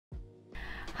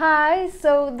Hi,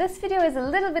 so this video is a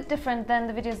little bit different than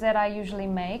the videos that I usually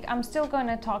make. I'm still going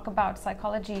to talk about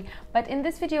psychology, but in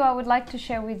this video I would like to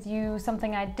share with you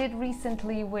something I did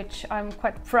recently which I'm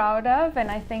quite proud of and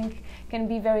I think can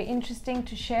be very interesting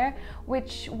to share,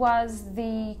 which was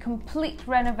the complete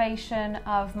renovation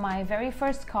of my very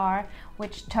first car,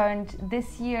 which turned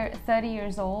this year 30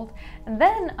 years old. And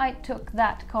then I took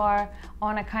that car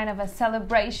on a kind of a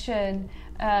celebration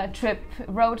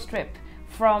road trip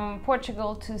from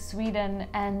Portugal to Sweden,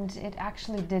 and it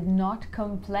actually did not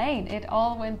complain. It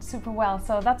all went super well.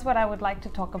 So that's what I would like to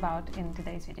talk about in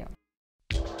today's video.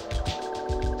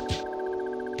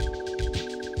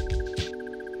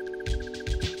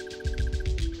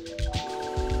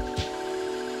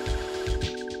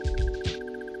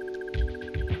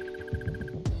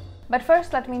 But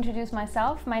first, let me introduce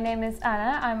myself. My name is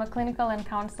Anna. I'm a clinical and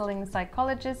counseling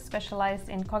psychologist specialized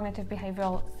in cognitive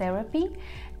behavioral therapy.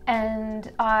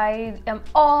 And I am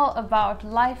all about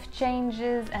life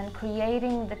changes and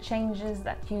creating the changes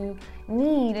that you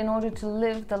need in order to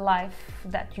live the life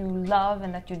that you love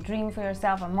and that you dream for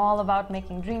yourself. I'm all about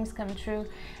making dreams come true.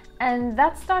 And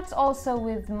that starts also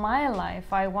with my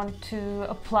life. I want to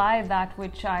apply that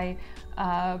which I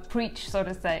preach, so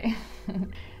to say.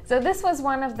 So this was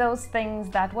one of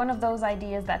those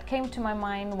ideas that came to my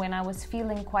mind when I was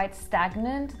feeling quite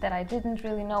stagnant, that I didn't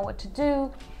really know what to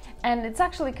do. And it's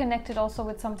actually connected also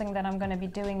with something that I'm going to be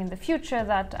doing in the future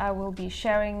that I will be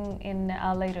sharing in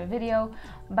a later video.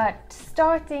 But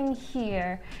starting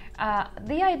here,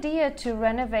 the idea to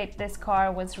renovate this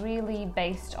car was really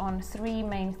based on three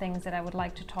main things that I would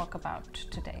like to talk about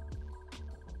today.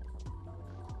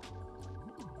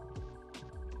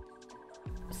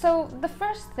 So the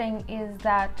first thing is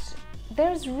that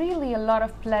there's really a lot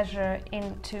of pleasure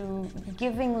into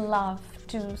giving love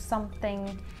to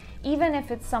something, even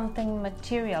if it's something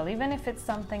material, even if it's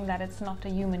something that it's not a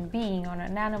human being or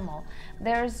an animal.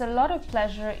 There's a lot of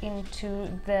pleasure into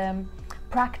the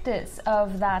practice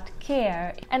of that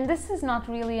care. And this is not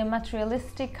really a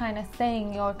materialistic kind of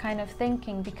thing or kind of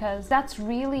thinking, because that's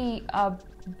really a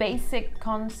basic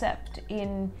concept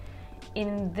in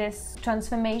this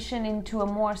transformation into a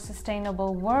more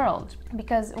sustainable world,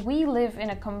 because we live in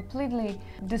a completely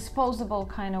disposable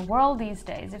kind of world these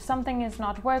days. If something is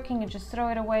not working, you just throw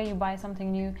it away, you buy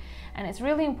something new. And it's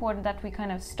really important that we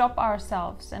kind of stop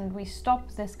ourselves and we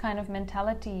stop this kind of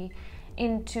mentality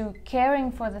into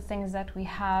caring for the things that we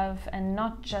have and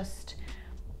not just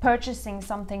purchasing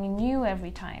something new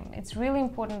every time. It's really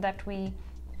important that we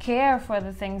care for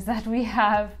the things that we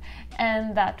have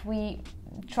and that we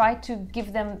try to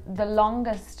give them the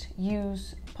longest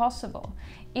use possible.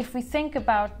 If we think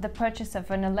about the purchase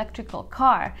of an electrical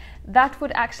car, that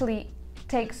would actually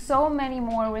take so many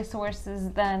more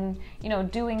resources than,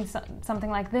 doing something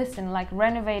like this and like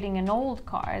renovating an old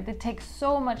car. It takes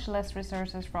so much less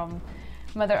resources from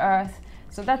Mother Earth.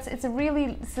 So it's a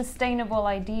really sustainable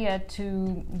idea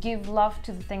to give love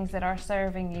to the things that are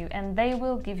serving you, and they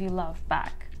will give you love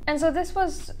back. And so this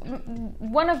was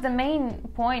one of the main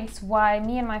points why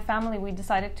me and my family, we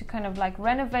decided to kind of like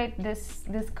renovate this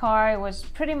car. It was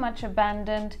pretty much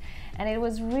abandoned, and it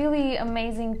was really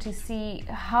amazing to see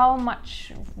how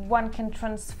much one can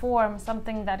transform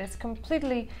something that is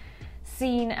completely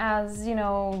seen as,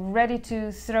 ready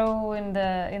to throw in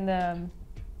the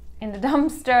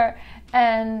dumpster,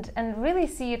 and really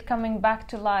see it coming back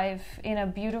to life in a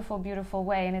beautiful, beautiful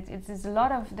way. And there's a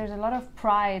lot of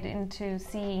pride into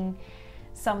seeing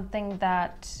something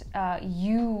that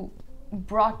you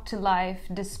brought to life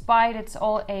despite its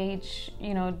old age,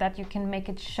 that you can make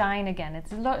it shine again.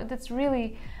 It's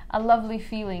really a lovely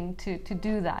feeling to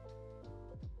do that.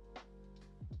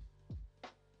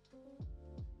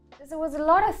 There was a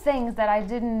lot of things that I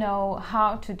didn't know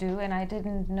how to do and I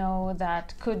didn't know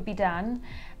that could be done,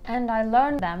 and I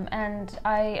learned them and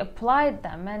I applied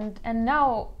them, and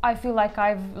now I feel like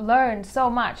I've learned so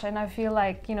much, and I feel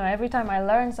like, every time I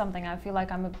learn something I feel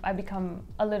like I become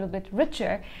a little bit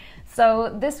richer.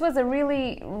 So this was a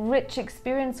really rich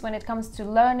experience when it comes to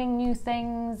learning new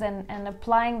things and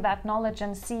applying that knowledge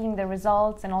and seeing the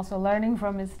results and also learning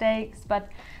from mistakes. But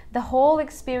the whole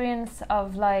experience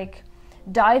of like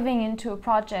diving into a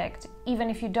project, even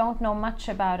if you don't know much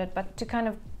about it, but to kind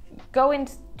of go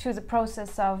into the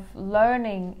process of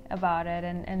learning about it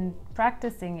and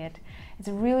practicing it, it's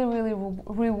really, really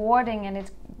rewarding, and it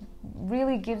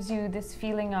really gives you this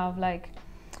feeling of like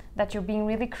that you're being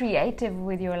really creative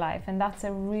with your life, and that's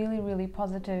a really, really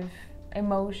positive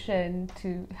emotion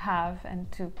to have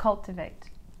and to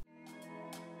cultivate.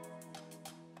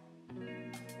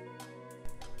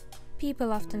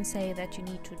 People often say that you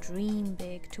need to dream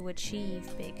big to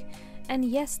achieve big, And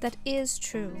yes, that is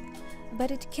true,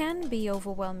 but it can be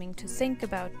overwhelming to think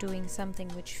about doing something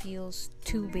which feels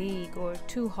too big or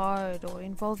too hard or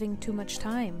involving too much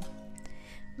time.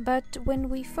 But when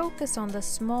we focus on the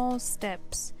small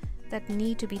steps that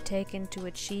need to be taken to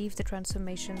achieve the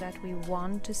transformation that we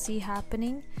want to see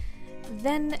happening,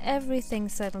 then everything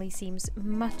suddenly seems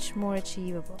much more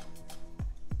achievable.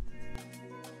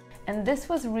 And this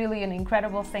was really an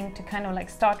incredible thing to kind of like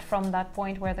start from that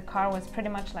point where the car was pretty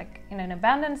much like in an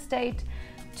abandoned state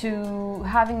to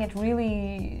having it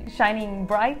really shining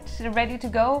bright, ready to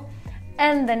go,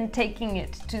 and then taking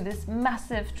it to this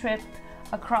massive trip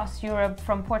across Europe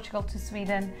from Portugal to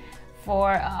Sweden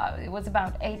for, it was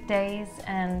about 8 days,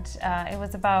 and it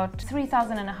was about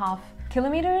 3,500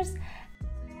 kilometers.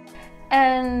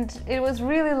 And it was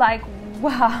really like,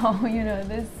 wow, you know,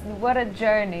 what a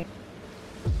journey.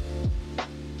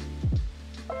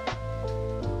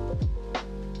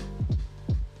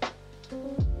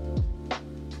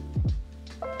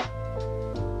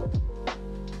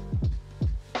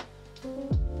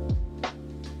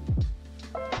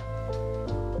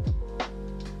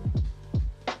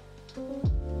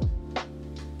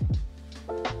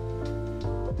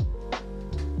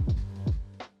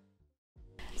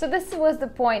 So this was the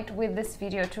point with this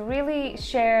video, to really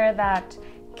share that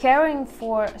caring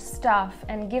for stuff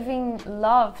and giving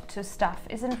love to stuff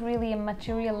isn't really a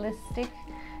materialistic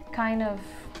kind of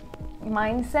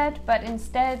mindset, but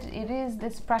instead it is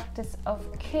this practice of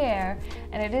care,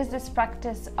 and it is this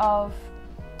practice of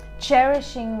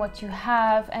cherishing what you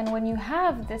have. And when you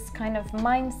have this kind of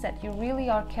mindset, you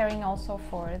really are caring also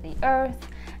for the earth,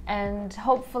 and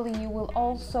hopefully you will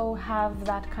also have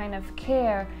that kind of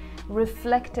care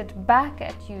reflected back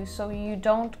at you, so you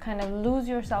don't kind of lose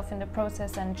yourself in the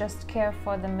process and just care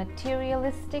for the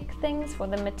materialistic things, for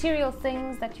the material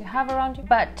things that you have around you,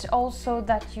 but also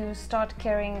that you start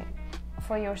caring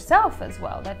for yourself as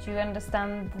well, that you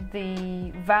understand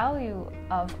the value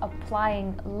of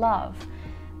applying love,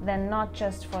 then not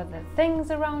just for the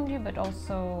things around you, but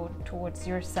also towards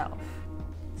yourself.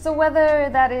 So whether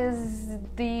that is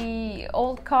the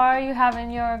old car you have in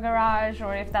your garage,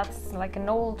 or if that's like an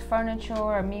old furniture,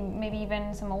 or maybe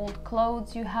even some old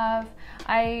clothes you have,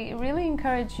 I really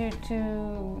encourage you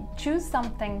to choose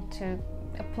something to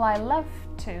apply love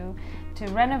to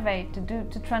renovate,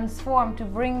 to transform, to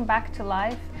bring back to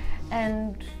life.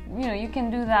 And you know, you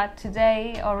can do that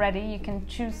today already. You can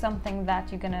choose something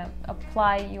that you're gonna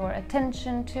apply your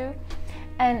attention to.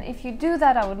 And if you do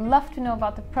that, I would love to know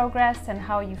about the progress and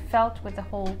how you felt with the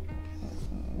whole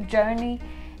journey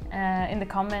in the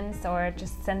comments, or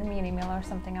just send me an email or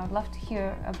something. I would love to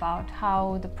hear about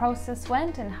how the process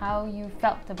went and how you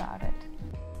felt about it.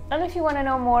 And if you want to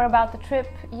know more about the trip,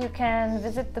 you can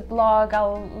visit the blog.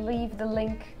 I'll leave the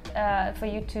link for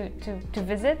you to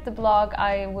visit the blog.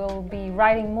 I will be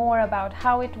writing more about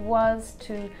how it was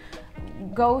to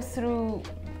go through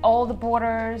all the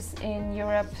borders in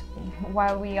Europe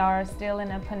while we are still in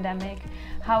a pandemic,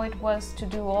 how it was to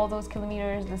do all those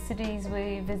kilometers, the cities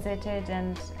we visited,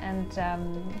 and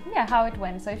yeah, how it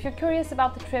went. So if you're curious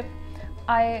about the trip,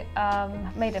 I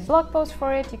made a blog post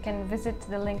for it. You can visit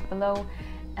the link below.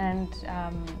 And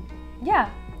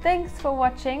yeah, thanks for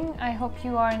watching. I hope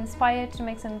you are inspired to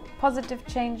make some positive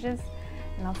changes,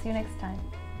 and I'll see you next time.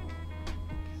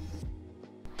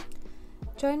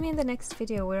 Join me in the next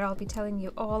video, where I'll be telling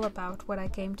you all about what I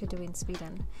came to do in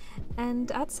Sweden.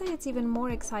 And I'd say it's even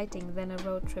more exciting than a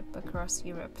road trip across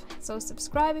Europe. So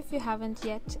subscribe if you haven't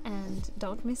yet, and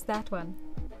don't miss that one.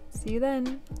 See you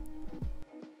then!